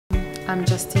I'm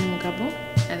Justine Magabu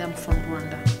and I'm from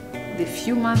Rwanda. The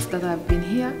few months that I've been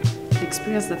here, the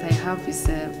experience that I have is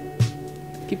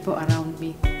people around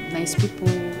me. Nice people,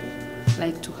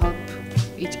 like to help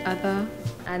each other.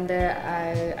 And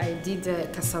I did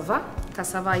cassava.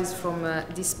 Cassava is from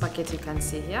this packet you can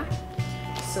see here.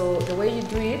 So the way you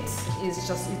do it is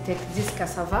just you take this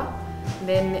cassava,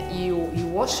 then you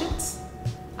wash it.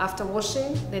 After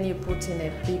washing, then you put in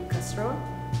a big casserole.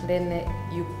 Then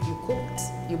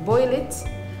you boil it.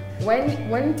 When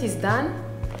it is done,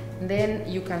 then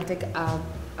you can take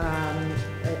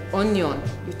onion.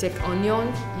 You take onion.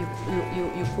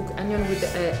 You cook onion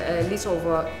with a little of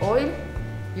oil.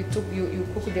 You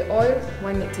cook the oil.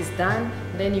 When it is done,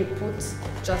 then you put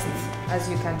just as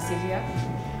you can see here,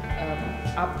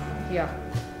 up here.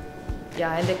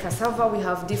 Yeah, and the cassava, we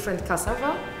have different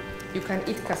cassava. You can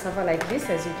eat cassava like this,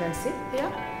 as you can see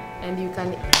here, and you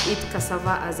can eat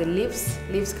cassava as a leaves.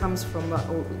 Leaves comes from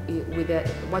with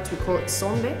what we call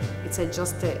sombe. It's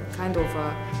just a kind of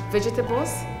vegetables.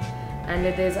 And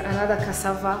there's another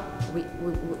cassava we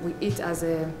eat as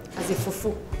a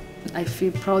fufu. I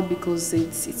feel proud because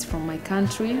it's from my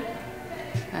country,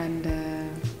 and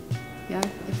yeah,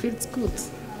 I feel it's good.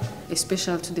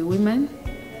 Especially to the women,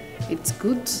 it's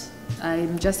good.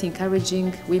 I'm just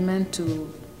encouraging women to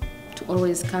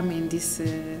always come in this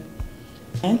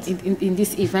in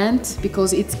this event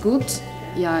because it's good.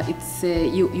 Yeah, it's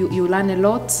you learn a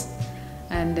lot,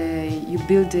 and you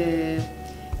build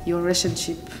your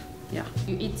relationship. Yeah,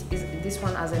 you eat this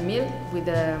one as a meal with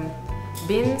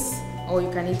beans, or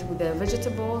you can eat with the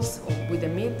vegetables or with the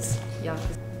meat. Yeah.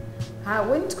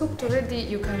 When it's cooked already,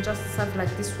 you can just serve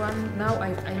like this one. Now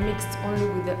I mixed only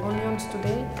with the onions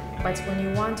today, but when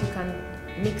you want, you can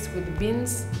mix with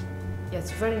beans. Yeah,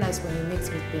 it's very nice when you mix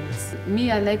with beans.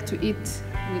 Me, I like to eat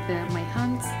with my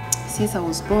hands. Since I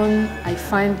was born, I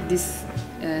find these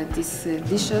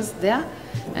dishes there,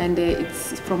 and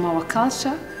it's from our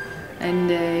culture, and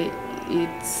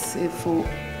it's for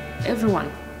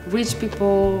everyone. Rich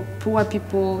people, poor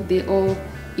people, they all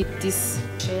eat this.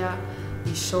 Share.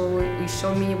 You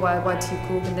show me what you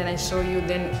cook, and then I show you.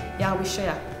 Then yeah, we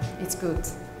share. It's good.